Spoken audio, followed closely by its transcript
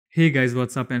Hey guys,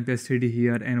 what's up? MPSTD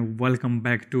here and welcome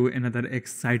back to another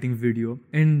exciting video.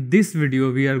 In this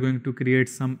video, we are going to create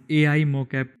some AI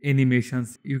mocap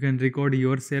animations. You can record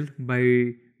yourself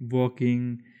by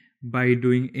walking, by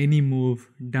doing any move,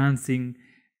 dancing,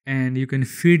 and you can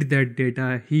feed that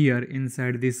data here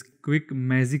inside this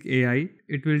QuickMagic AI.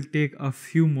 It will take a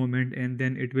few moments and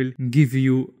then it will give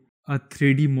you a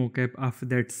 3D mocap of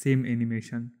that same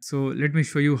animation. So let me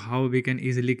show you how we can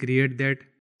easily create that.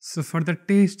 So for the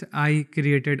test, I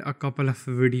created a couple of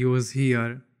videos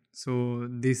here. So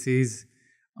this is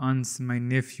Ans, my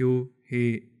nephew.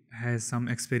 He has some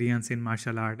experience in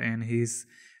martial art and he's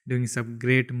doing some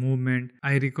great movement.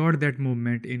 I record that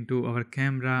movement into our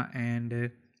camera and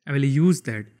I will use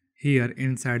that here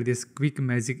inside this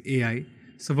QuickMagic AI.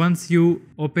 So once you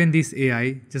open this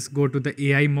AI, just go to the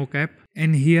AI mocap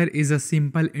and here is a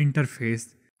simple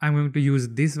interface. I'm going to use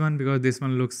this one because this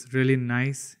one looks really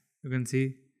nice. You can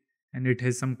see. And it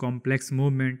has some complex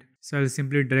movement. So I'll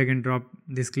simply drag and drop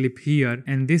this clip here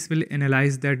and this will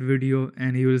analyze that video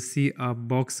and you will see a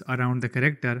box around the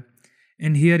character.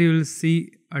 And here you will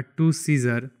see a 2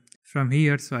 scissor from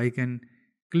here. So I can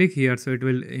click here. So it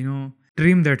will,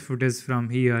 trim that footage from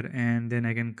here and then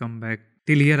I can come back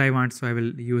till here I want. So I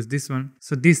will use this one.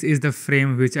 So this is the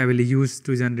frame which I will use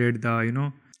to generate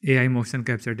the, AI motion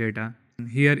capture data. And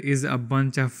here is a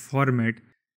bunch of format.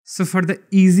 So for the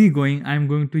easy going, I'm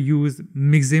going to use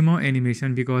Mixamo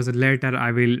animation because later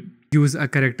I will use a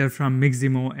character from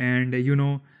Mixamo and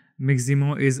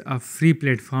Mixamo is a free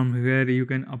platform where you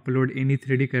can upload any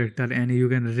 3D character and you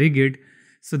can rig it.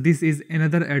 So this is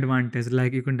another advantage,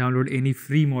 like you can download any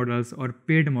free models or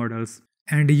paid models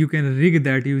and you can rig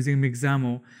that using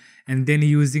Mixamo, and then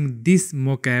using this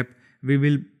mocap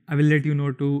I will let you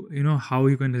know how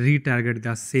you can retarget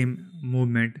the same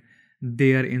movement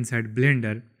there inside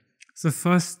Blender. So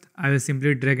first I will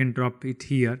simply drag and drop it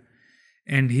here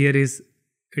and here is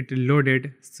it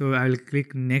loaded. So I will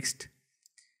click next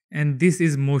and this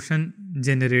is motion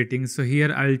generating. So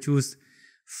here I will choose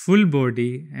full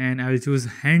body and I will choose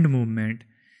hand movement.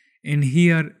 And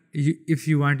here if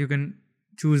you want you can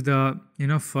choose the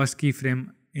first keyframe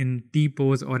in T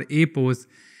pose or A pose,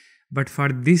 but for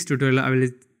this tutorial I will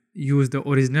use the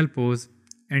original pose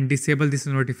and disable this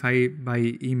notify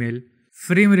by email.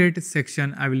 Frame rate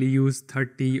section I will use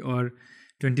 30 or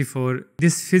 24.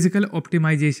 This physical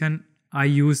optimization I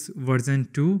use version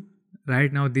 2.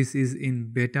 Right now this is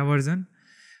in beta version,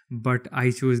 but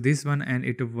I choose this one and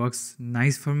it works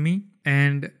nice for me.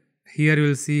 And here you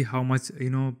will see how much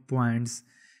points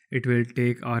it will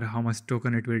take or how much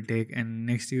token it will take. And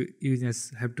next you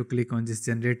just have to click on this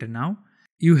generator now.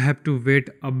 You have to wait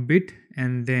a bit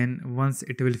and then once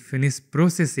it will finish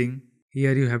processing,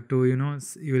 here you have to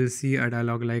you will see a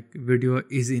dialog like video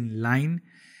is in line,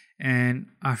 and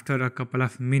after a couple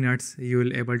of minutes you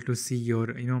will able to see your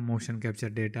motion capture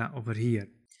data over here.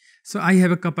 So I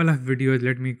have a couple of videos.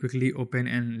 Let me quickly open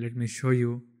and let me show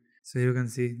you. So you can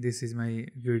see this is my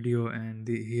video and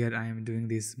here I am doing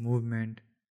this movement.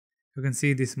 You can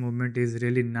see this movement is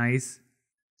really nice.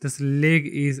 This leg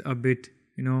is a bit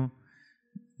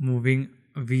moving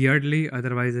weirdly,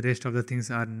 otherwise the rest of the things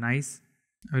are nice.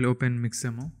 I will open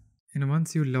Mixamo and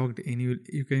once you logged in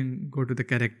you can go to the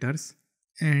characters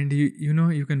and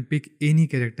you can pick any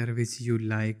character which you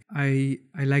like. I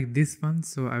like this one,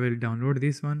 so I will download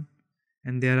this one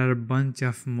and there are a bunch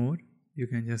of more. You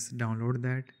can just download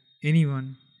that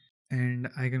anyone and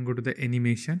I can go to the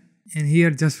animation and here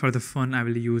just for the fun I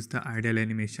will use the ideal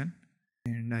animation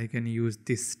and I can use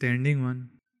this standing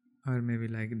one or maybe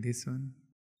like this one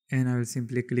and I will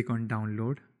simply click on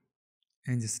download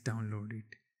and just download it.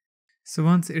 So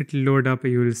once it load up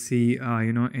you will see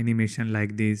animation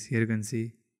like this. Here you can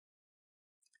see,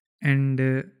 and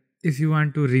if you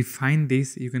want to refine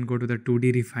this you can go to the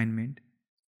 2D refinement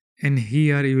and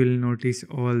here you will notice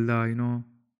all the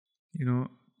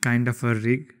kind of a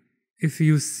rig. If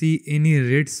you see any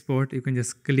red spot you can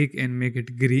just click and make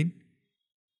it green.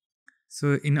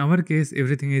 So in our case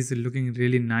everything is looking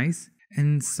really nice.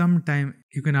 And sometime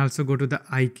you can also go to the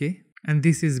IK and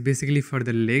this is basically for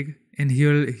the leg, and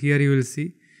here you will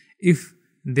see if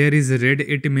there is red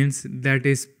it means that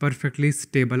is perfectly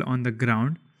stable on the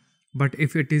ground, but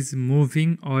if it is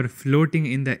moving or floating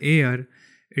in the air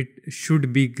it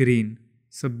should be green.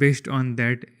 So based on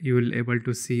that you will able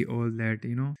to see all that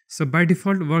So by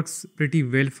default works pretty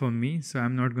well for me, so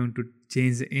I'm not going to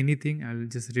change anything. I'll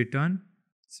just return.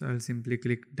 So I'll simply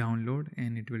click download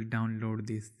and it will download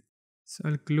this. So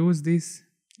I'll close this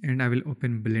and I will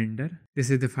open Blender. This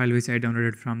is the file which I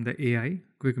downloaded from the AI,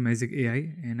 QuickMagic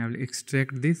AI, and I will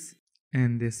extract this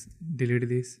and delete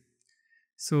this.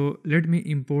 So let me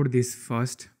import this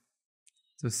first.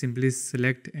 So simply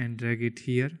select and drag it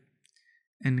here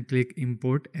and click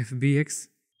import FBX.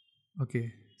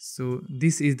 Okay, so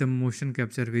this is the motion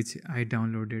capture which I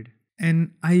downloaded.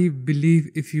 And I believe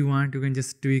if you want, you can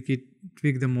just tweak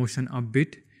the motion a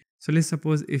bit. So let's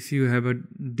suppose if you have a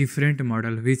different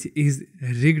model which is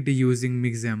rigged using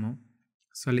Mixamo.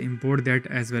 So I'll import that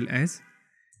as well as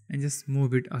and just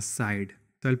move it aside.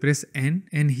 So I'll press N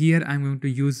and here I'm going to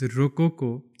use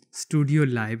Rococo Studio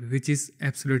Live, which is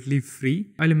absolutely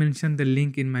free. I'll mention the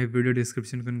link in my video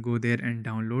description. You can go there and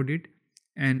download it.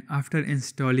 And after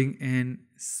installing and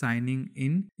signing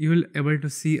in, you will able to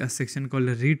see a section called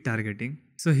retargeting.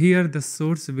 So here the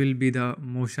source will be the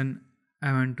motion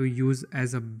I want to use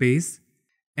as a base,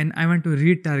 and I want to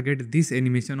retarget this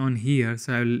animation on here.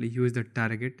 So I will use the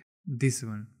target, this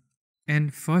one.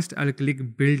 And first I'll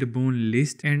click build bone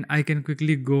list and I can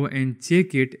quickly go and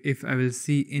check it. If I will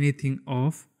see anything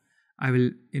off, I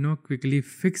will quickly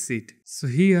fix it. So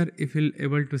here if you'll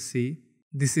able to see,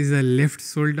 this is a left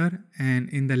shoulder and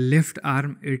in the left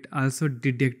arm it also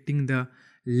detecting the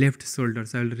left shoulder.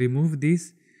 So I'll remove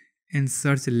this and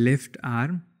search left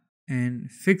arm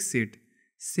and fix it.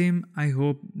 Same, I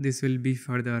hope this will be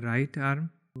for the right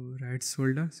arm, right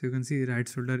shoulder. So you can see right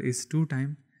shoulder is 2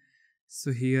 times.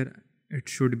 So here it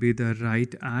should be the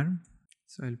right arm.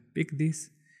 So I'll pick this,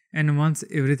 and once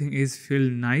everything is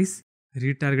filled nice,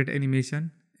 retarget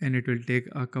animation, and it will take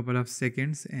a couple of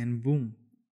seconds and boom.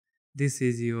 This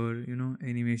is your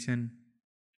animation.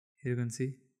 Here you can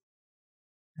see,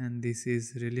 and this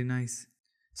is really nice.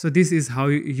 So this is how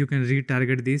you can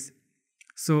retarget this.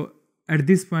 So at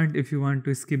this point, if you want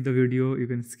to skip the video, you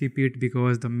can skip it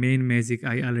because the main magic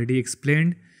I already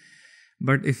explained.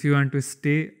 But if you want to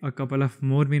stay a couple of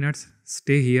more minutes,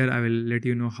 stay here. I will let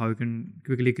you know how you can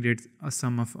quickly create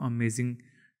some of amazing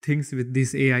things with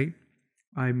this AI.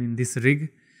 I mean this rig.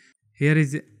 Here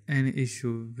is an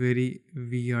issue, very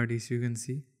weird issue you can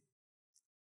see.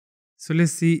 So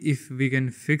let's see if we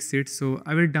can fix it. So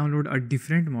I will download a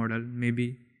different model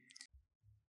maybe,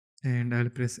 and I'll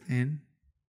press N.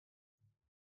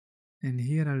 And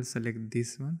here I'll select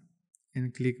this one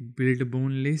and click build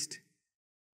bone list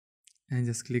and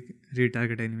just click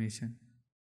retarget animation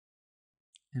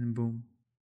and boom.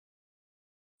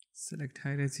 Select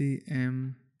hierarchy,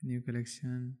 M, new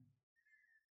collection,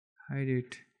 hide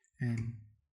it, and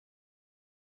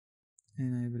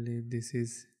I believe this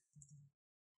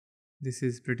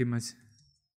is pretty much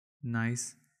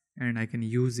nice and I can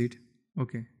use it.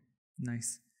 Okay,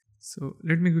 nice. So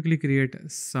let me quickly create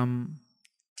some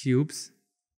cubes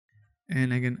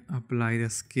and I can apply the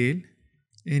scale.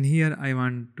 In here I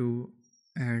want to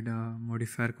add a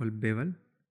modifier called bevel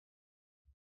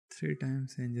 3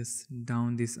 times and just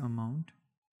down this amount,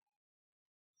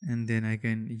 and then I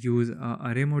can use a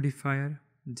array modifier,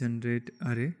 generate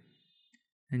array,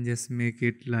 and just make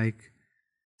it like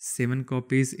 7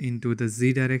 copies into the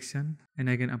Z direction, and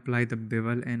I can apply the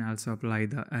bevel and also apply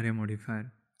the array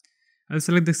modifier. I'll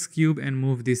select this cube and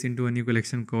move this into a new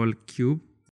collection called cube,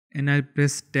 and I'll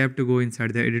press tab to go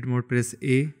inside the edit mode, press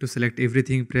A to select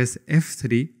everything, press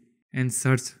F3 and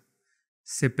search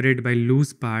separate by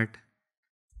loose part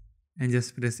and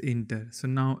just press enter. So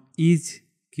now each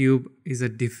cube is a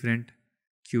different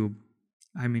cube,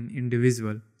 I mean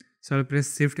individual. So I'll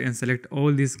press shift and select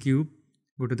all these cube,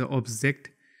 go to the object,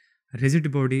 rigid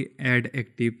body, add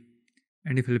active,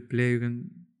 and if I play you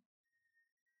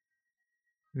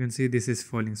can see this is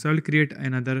falling. So I'll create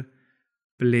another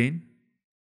plane,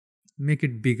 make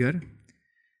it bigger,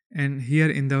 and here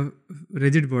in the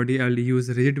rigid body I'll use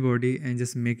rigid body and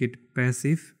just make it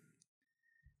passive,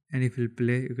 and if you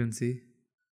play you can see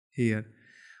here.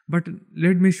 But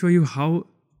let me show you how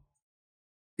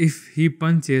if he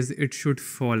punches it should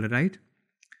fall, right?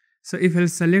 So if I'll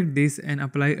select this and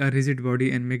apply a rigid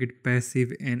body and make it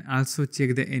passive and also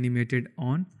check the animated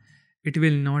on, it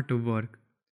will not work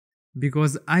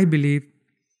because I believe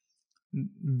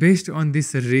based on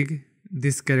this rig,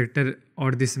 this character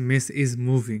or this mesh is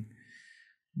moving,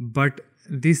 but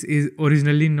this is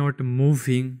originally not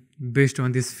moving based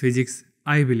on this physics,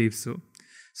 I believe so.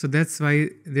 So that's why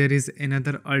there is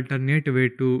another alternate way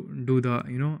to do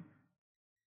the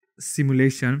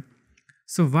simulation.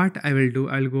 So what I will do,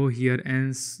 I'll go here,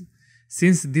 and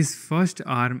since this first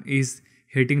arm is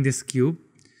hitting this cube,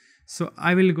 so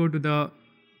I will go to the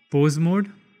pose mode.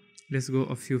 Let's go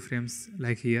a few frames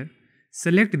like here,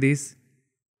 select this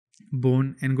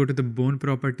bone and go to the bone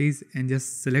properties and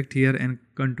just select here and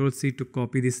Ctrl C to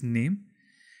copy this name,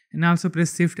 and also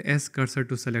press Shift S cursor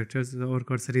to select it. So our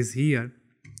cursor is here.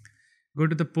 Go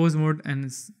to the pose mode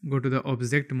and go to the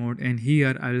object mode, and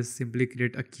here I will simply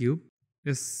create a cube.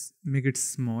 Just make it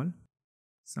small.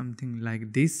 something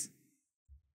like this.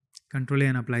 Control A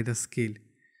and apply the scale.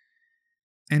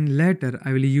 And later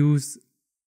I will use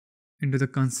into the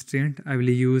constraint, I will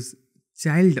use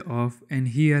child of, and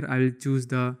here I will choose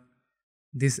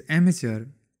this amateur,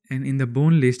 and in the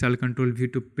bone list I'll control V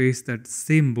to paste that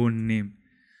same bone name.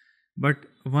 But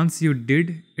once you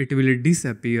did, it will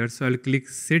disappear, so I'll click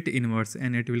set inverse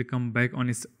and it will come back on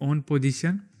its own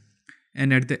position,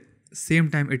 and at the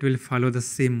same time it will follow the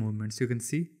same movements, you can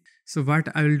see. So what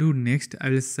I will do next, I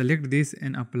will select this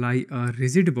and apply a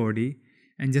rigid body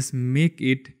and just make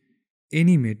it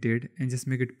animated and just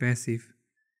make it passive.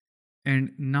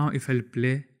 And now if I'll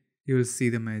play, you will see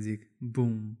the magic.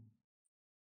 Boom.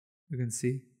 You can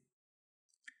see.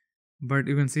 But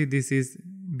you can see this is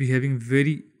behaving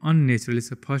very unnaturally.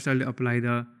 So first I'll apply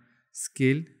the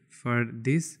scale for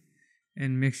this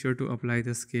and make sure to apply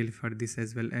the scale for this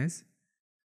as well as.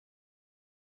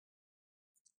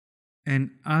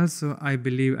 And also I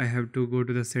believe I have to go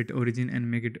to the set origin and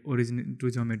make it origin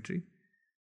to geometry.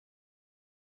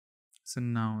 So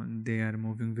now they are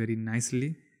moving very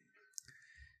nicely.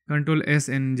 Control S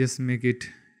and just make it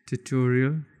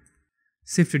tutorial.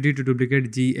 Shift D to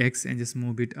duplicate GX and just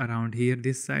move it around here,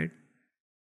 this side.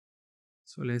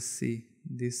 So let's see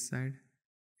this side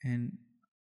and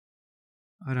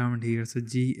around here. So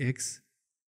GX,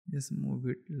 just move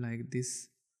it like this.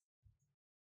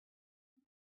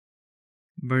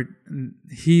 But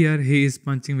here he is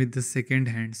punching with the second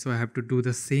hand, so I have to do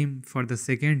the same for the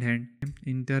second hand.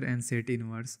 Enter and set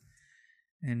inverse,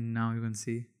 and now you can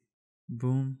see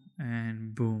boom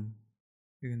and boom,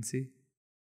 you can see.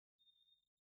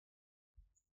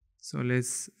 So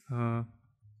let's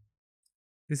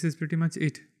this is pretty much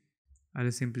it.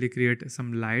 I'll simply create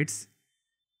some lights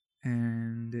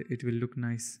and it will look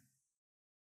nice.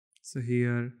 So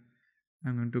here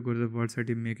I'm going to go to the world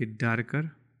setting, make it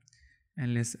darker,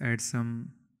 and let's add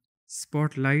some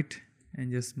spotlight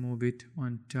and just move it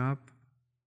on top,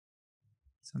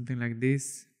 something like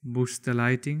this. Boost the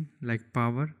lighting like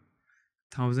power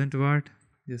 1000 watt,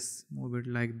 just move it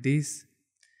like this.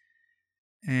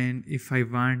 And if I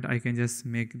want, I can just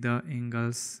make the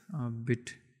angles a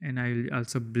bit, and I will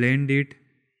also blend it.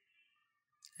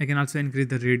 I can also increase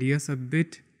the radius a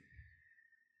bit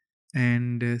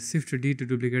and shift D to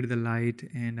duplicate the light,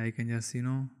 and I can just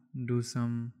do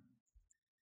some.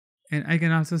 And I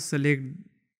can also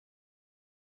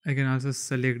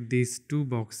select these two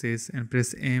boxes and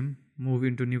press M, move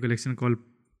into new collection called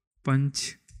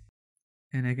punch,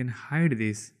 and I can hide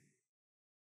this.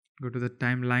 Go to the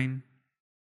timeline.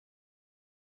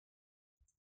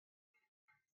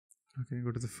 Okay,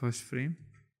 go to the first frame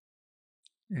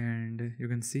and you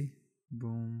can see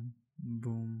boom,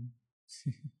 boom.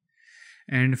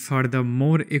 And for the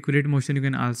more accurate motion, you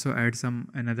can also add some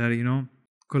another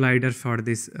collider for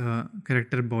this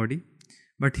character body.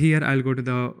 But here I'll go to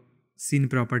the scene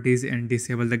properties and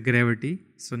disable the gravity.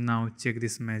 So now check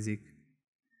this magic.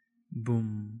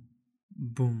 Boom,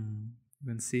 boom. You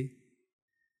can see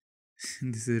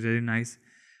this is really nice.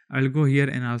 I'll go here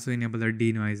and also enable the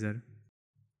denoiser.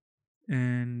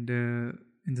 And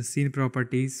in the scene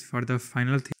properties for the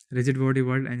final thing, rigid body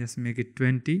world, and just make it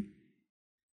 20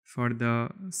 for the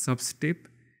sub step.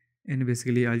 And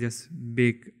basically I'll just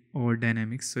bake all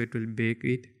dynamics, so it will bake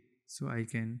it. So I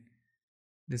can,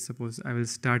 let's suppose I will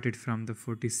start it from the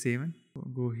 47.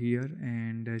 Go here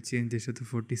and change this to the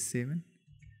 47.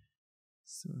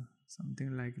 So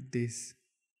something like this.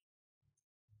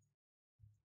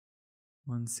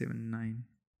 179.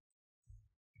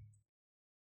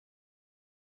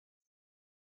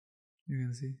 You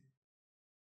can see.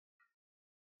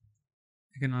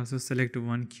 I can also select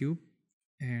one cube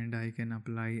and I can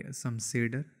apply some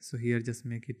shader. So here just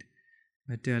make it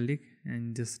metallic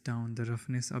and just down the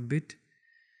roughness a bit,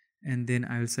 and then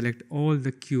I will select all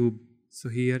the cube. So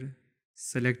here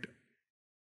select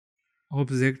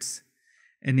objects,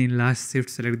 and in last shift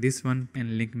select this one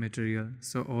and link material.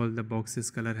 So all the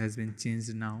boxes color has been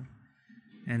changed now,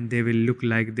 and they will look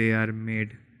like they are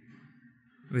made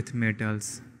with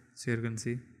metals. So you can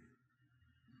see.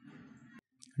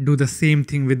 Do the same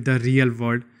thing with the real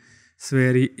world. So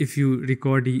where if you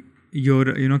record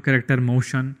your character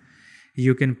motion,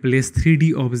 you can place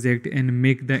 3D object and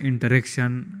make the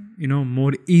interaction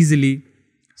more easily.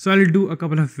 So I'll do a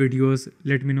couple of videos.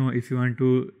 Let me know if you want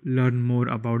to learn more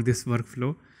about this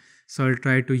workflow. So I'll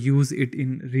try to use it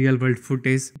in real world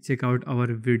footage. Check out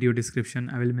our video description.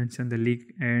 I will mention the link,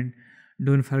 and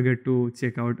don't forget to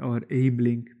check out our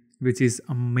AeBlink, which is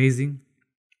amazing.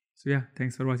 So yeah,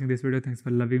 thanks for watching this video. Thanks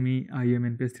for loving me. I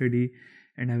am NPS3D,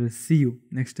 and I will see you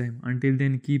next time. Until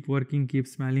then, keep working, keep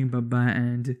smiling. Bye bye,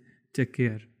 and take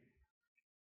care.